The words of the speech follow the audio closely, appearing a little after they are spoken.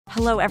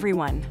Hello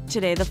everyone,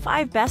 today the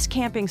 5 best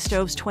camping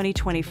stoves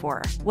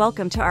 2024.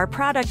 Welcome to our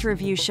product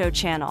review show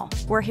channel.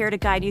 We're here to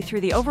guide you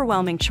through the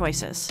overwhelming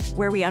choices,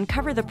 where we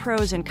uncover the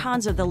pros and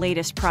cons of the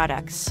latest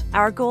products.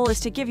 Our goal is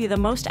to give you the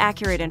most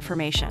accurate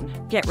information.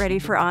 Get ready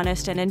for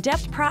honest and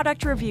in-depth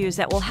product reviews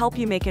that will help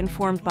you make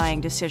informed buying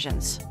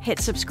decisions. Hit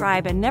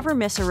subscribe and never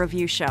miss a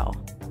review show.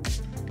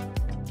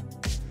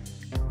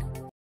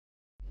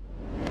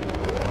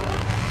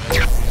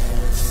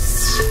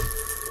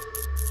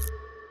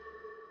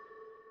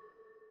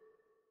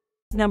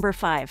 Number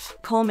 5.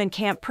 Coleman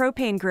Camp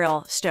Propane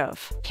Grill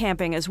Stove.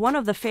 Camping is one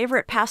of the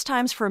favorite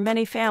pastimes for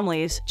many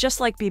families, just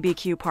like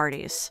BBQ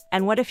parties.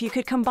 And what if you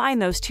could combine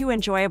those two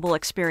enjoyable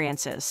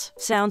experiences?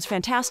 Sounds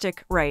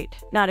fantastic, right?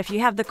 Not if you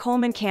have the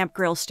Coleman Camp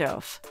Grill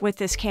Stove. With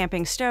this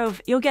camping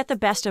stove, you'll get the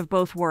best of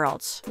both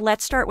worlds.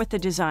 Let's start with the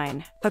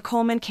design. The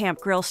Coleman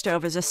Camp Grill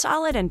Stove is a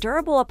solid and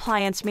durable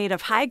appliance made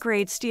of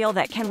high-grade steel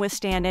that can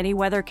withstand any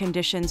weather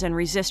conditions and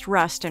resist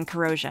rust and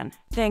corrosion.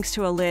 Thanks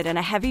to a lid and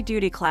a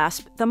heavy-duty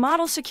clasp, the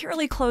model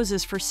securely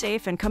closes for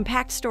safe and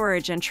compact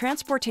storage and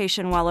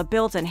transportation, while a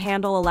built-in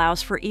handle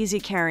allows for easy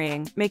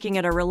carrying, making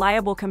it a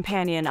reliable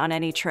companion on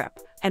any trip.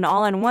 An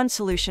all-in-one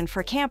solution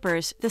for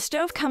campers, the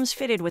stove comes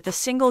fitted with a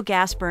single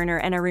gas burner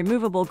and a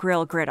removable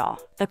griddle.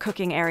 The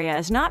cooking area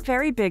is not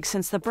very big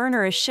since the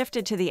burner is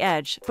shifted to the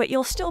edge, but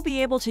you'll still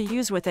be able to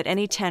use with it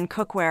any 10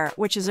 cookware,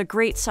 which is a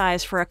great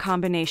size for a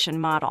combination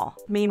model.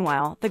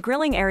 Meanwhile, the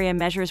grilling area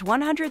measures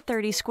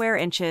 130 square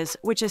inches,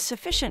 which is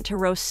sufficient to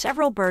roast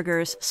several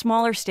burgers,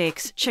 smaller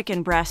steaks,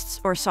 chicken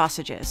breasts, or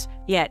sausages.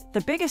 Yet,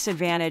 the biggest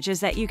advantage is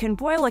that you can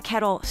boil a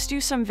kettle,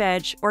 stew some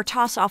veg, or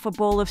toss off a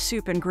bowl of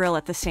soup and grill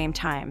at the same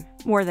time.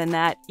 More than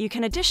that, you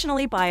can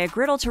additionally buy a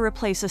griddle to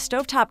replace a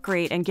stovetop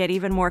grate and get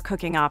even more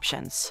cooking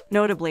options.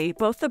 Notably,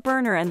 both the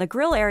burner and the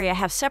grill area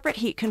have separate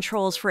heat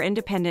controls for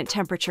independent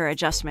temperature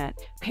adjustment.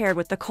 Paired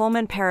with the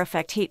Coleman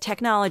ParaFect heat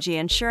technology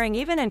ensuring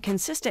even and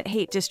consistent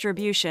heat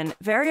distribution,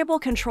 variable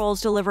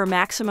controls deliver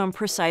maximum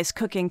precise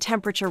cooking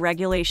temperature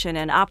regulation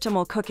and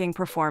optimal cooking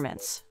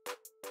performance.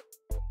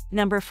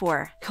 Number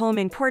 4.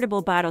 Coleman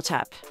Portable Bottle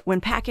Top. When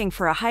packing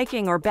for a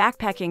hiking or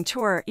backpacking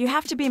tour, you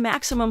have to be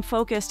maximum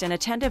focused and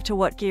attentive to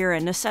what gear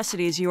and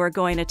necessities you are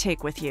going to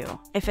take with you.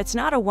 If it's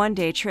not a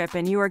one-day trip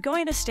and you are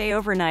going to stay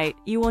overnight,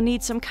 you will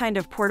need some kind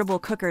of portable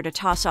cooker to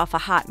toss off a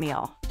hot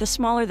meal. The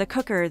smaller the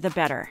cooker, the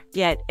better.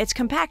 Yet, its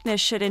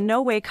compactness should in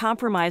no way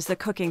compromise the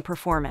cooking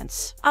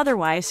performance.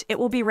 Otherwise, it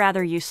will be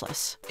rather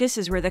useless. This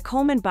is where the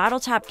Coleman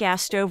Bottle Top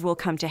Gas Stove will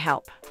come to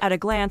help. At a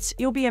glance,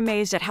 you'll be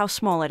amazed at how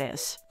small it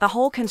is. The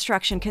whole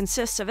construction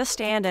consists of a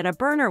stand and a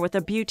burner with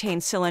a butane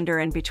cylinder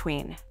in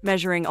between.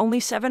 Measuring only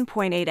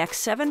 7.8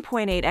 x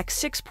 7.8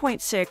 x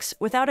 6.6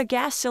 without a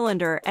gas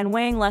cylinder and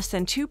weighing less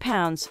than 2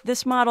 pounds,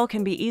 this model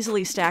can be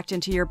easily stacked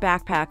into your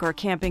backpack or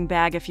camping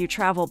bag if you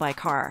travel by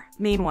car.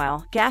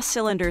 Meanwhile, gas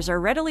cylinders are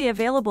readily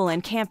available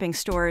in camping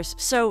stores,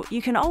 so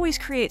you can always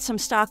create some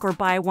stock or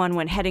buy one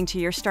when heading to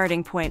your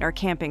starting point or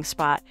camping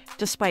spot.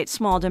 Despite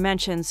small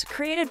dimensions,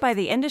 created by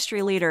the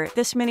industry leader,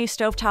 this mini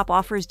stovetop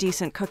offers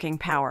decent cooking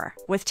power.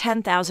 With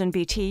 10,000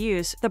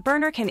 BTUs, the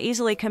burner can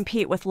easily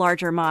compete with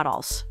larger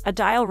models. A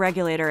dial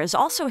regulator is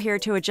also here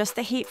to adjust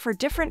the heat for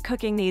different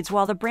cooking needs,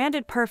 while the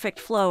branded Perfect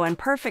Flow and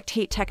Perfect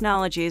Heat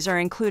technologies are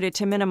included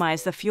to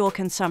minimize the fuel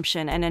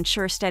consumption and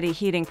ensure steady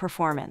heating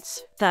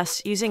performance.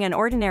 Thus, using an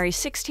ordinary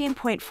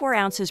 16.4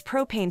 ounces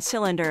propane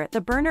cylinder,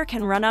 the burner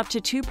can run up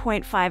to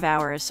 2.5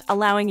 hours,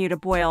 allowing you to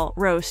boil,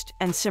 roast,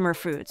 and simmer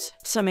foods.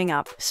 Summing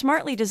up,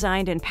 smartly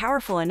designed and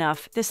powerful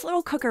enough, this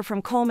little cooker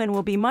from Coleman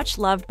will be much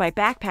loved by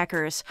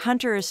backpackers,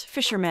 hunters,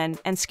 fishermen,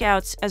 and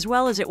scouts, as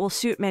well as it will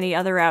suit many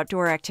other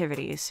outdoor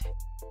activities.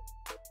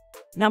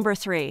 Number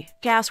 3.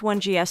 Gas One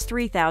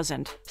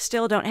GS3000.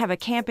 Still don't have a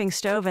camping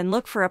stove and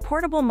look for a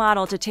portable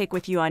model to take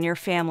with you on your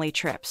family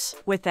trips?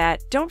 With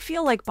that, don't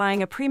feel like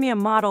buying a premium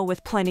model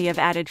with plenty of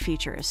added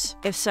features.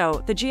 If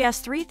so, the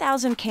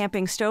GS3000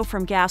 camping stove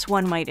from Gas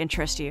One might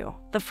interest you.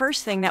 The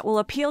first thing that will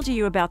appeal to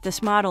you about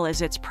this model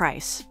is its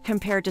price.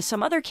 Compared to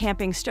some other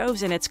camping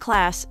stoves in its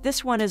class,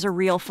 this one is a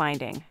real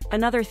finding.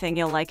 Another thing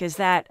you'll like is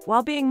that,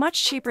 while being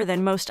much cheaper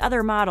than most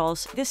other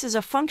models, this is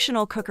a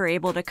functional cooker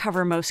able to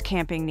cover most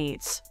camping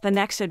needs. The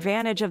next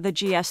advantage of the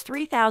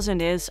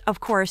GS3000 is, of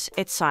course,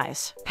 its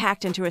size.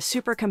 Packed into a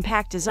super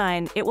compact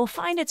design, it will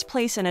find its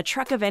place in a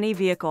truck of any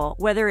vehicle,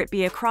 whether it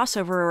be a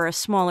crossover or a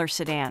smaller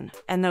sedan.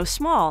 And though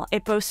small,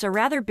 it boasts a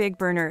rather big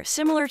burner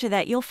similar to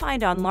that you'll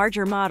find on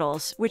larger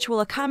models, which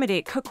will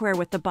accommodate cookware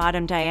with the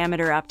bottom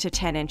diameter up to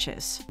 10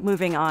 inches.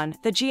 Moving on,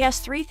 the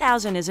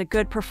GS3000 is a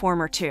good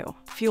performer too.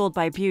 Fueled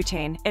by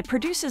butane, it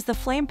produces the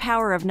flame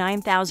power of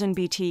 9,000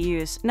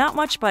 BTUs, not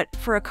much, but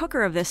for a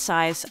cooker of this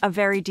size, a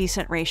very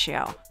decent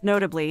ratio.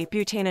 Notably,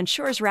 butane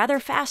ensures rather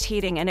fast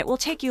heating, and it will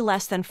take you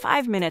less than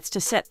 5 minutes to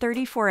set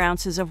 34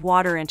 ounces of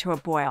water into a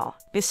boil.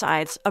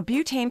 Besides, a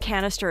butane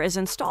canister is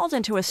installed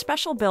into a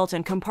special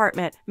built-in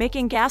compartment,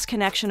 making gas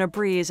connection a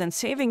breeze and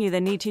saving you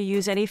the need to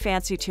use any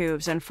fancy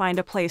tubes and find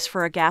a place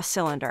for a gas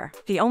cylinder.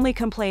 The only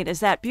complaint is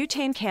that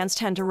butane cans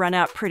tend to run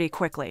out pretty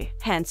quickly.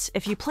 Hence,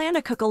 if you plan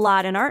to cook a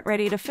lot and aren't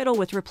ready to fiddle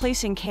with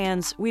replacing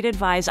cans, we'd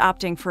advise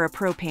opting for a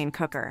propane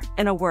cooker.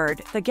 In a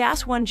word, the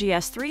Gas One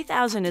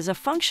GS3000 is a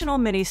functional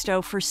mini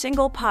stove for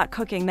single-pot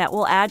cooking that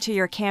will add to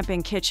your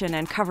camping kitchen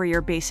and cover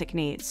your basic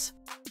needs.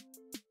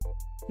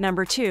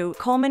 Number 2.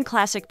 Coleman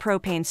Classic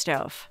Propane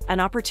Stove.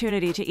 An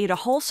opportunity to eat a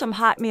wholesome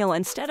hot meal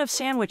instead of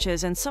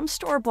sandwiches and some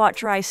store-bought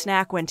dry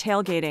snack when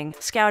tailgating,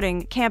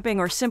 scouting, camping,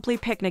 or simply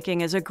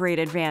picnicking is a great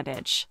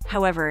advantage.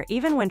 However,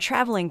 even when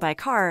traveling by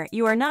car,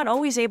 you are not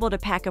always able to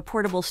pack a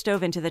portable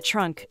stove into the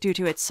trunk due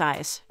to its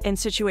size. In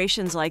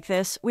situations like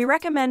this, we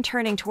recommend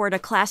turning toward a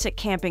classic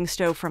camping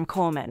stove from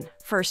Coleman.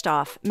 First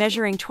off,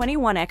 measuring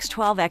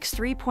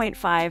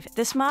 21x12x3.5,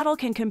 this model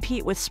can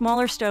compete with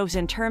smaller stoves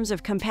in terms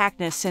of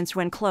compactness since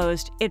when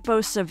closed, it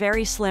boasts a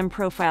very slim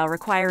profile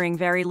requiring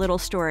very little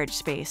storage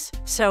space.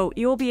 So,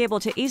 you will be able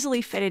to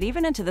easily fit it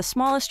even into the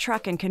smallest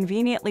truck and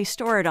conveniently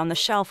store it on the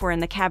shelf or in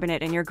the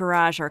cabinet in your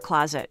garage or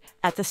closet.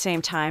 At the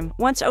same time,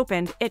 once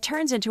opened, it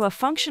turns into a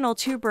functional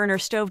 2-burner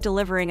stove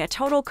delivering a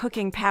total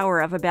cooking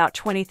power of about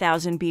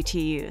 20,000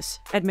 BTUs.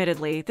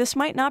 Admittedly, this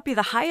might not be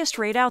the highest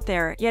rate out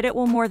there, yet it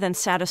will more than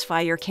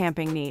satisfy your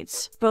camping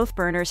needs. Both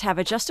burners have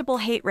adjustable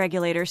height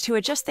regulators to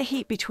adjust the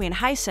heat between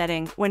high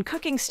setting when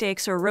cooking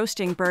steaks or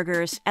roasting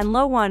burgers, and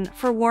low one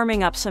for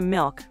warming up some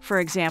milk,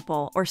 for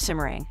example, or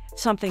simmering.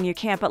 Something you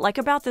can't but like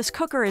about this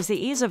cooker is the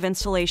ease of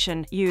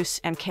installation, use,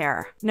 and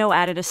care. No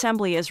added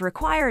assembly is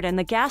required, and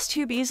the gas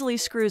tube easily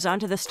screws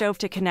onto the stove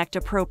to connect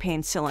a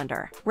propane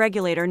cylinder.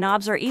 Regulator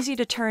knobs are easy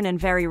to turn and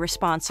very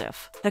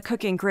responsive. The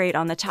cooking grate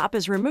on the top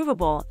is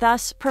removable,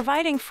 thus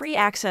providing free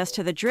access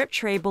to the drip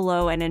tray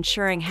below and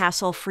ensuring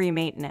hassle-free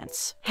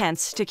maintenance.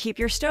 Hence, to keep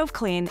your stove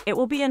clean, it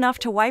will be enough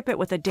to wipe it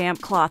with a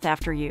damp cloth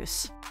after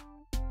use.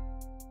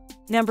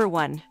 Number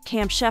 1.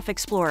 Camp Chef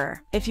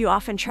Explorer. If you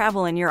often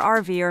travel in your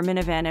RV or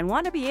minivan and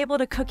want to be able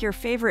to cook your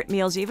favorite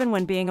meals even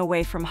when being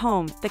away from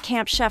home, the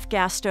Camp Chef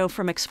gas stove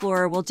from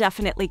Explorer will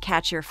definitely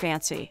catch your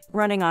fancy.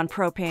 Running on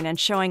propane and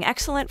showing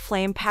excellent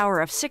flame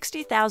power of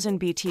 60,000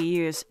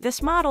 BTUs,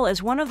 this model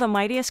is one of the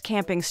mightiest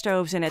camping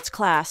stoves in its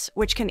class,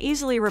 which can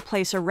easily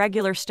replace a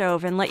regular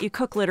stove and let you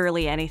cook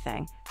literally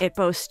anything. It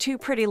boasts 2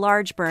 pretty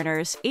large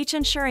burners, each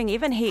ensuring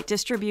even heat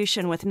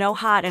distribution with no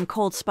hot and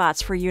cold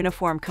spots for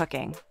uniform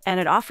cooking.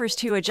 And it offers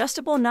 2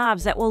 adjustable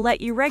knobs that will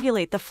let you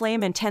regulate the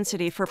flame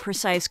intensity for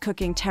precise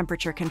cooking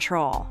temperature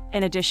control.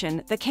 In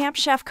addition, the Camp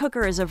Chef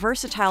cooker is a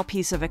versatile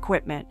piece of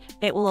equipment.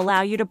 It will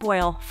allow you to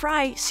boil,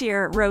 fry,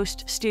 sear,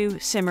 roast, stew,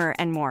 simmer,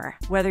 and more.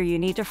 Whether you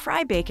need to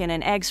fry bacon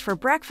and eggs for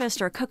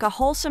breakfast or cook a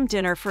wholesome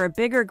dinner for a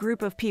bigger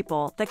group of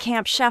people, the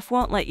Camp Chef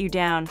won't let you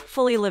down,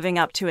 fully living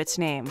up to its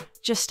name.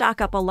 Just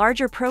stock up a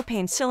larger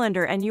propane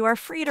cylinder and you are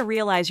free to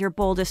realize your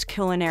boldest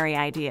culinary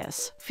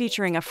ideas.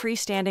 Featuring a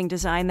freestanding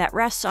design that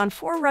rests on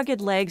 4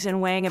 rugged legs and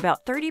weighing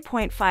about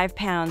 30.5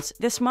 pounds,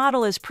 this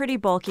model is pretty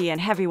bulky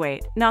and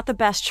heavyweight, not the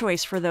best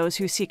choice for those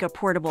who seek a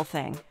portable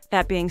thing.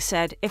 That being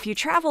said, if you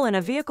travel in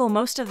a vehicle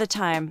most of the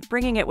time,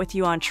 bringing it with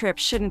you on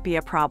trips shouldn't be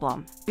a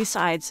problem.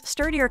 Besides,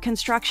 sturdier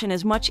construction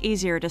is much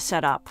easier to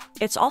set up.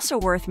 It's also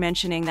worth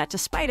mentioning that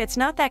despite its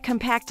not that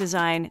compact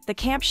design, the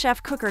Camp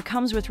Chef cooker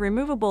comes with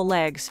removable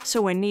legs,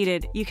 so when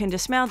needed, you can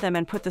dismount them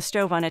and put the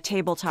stove on a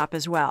tabletop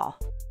as well.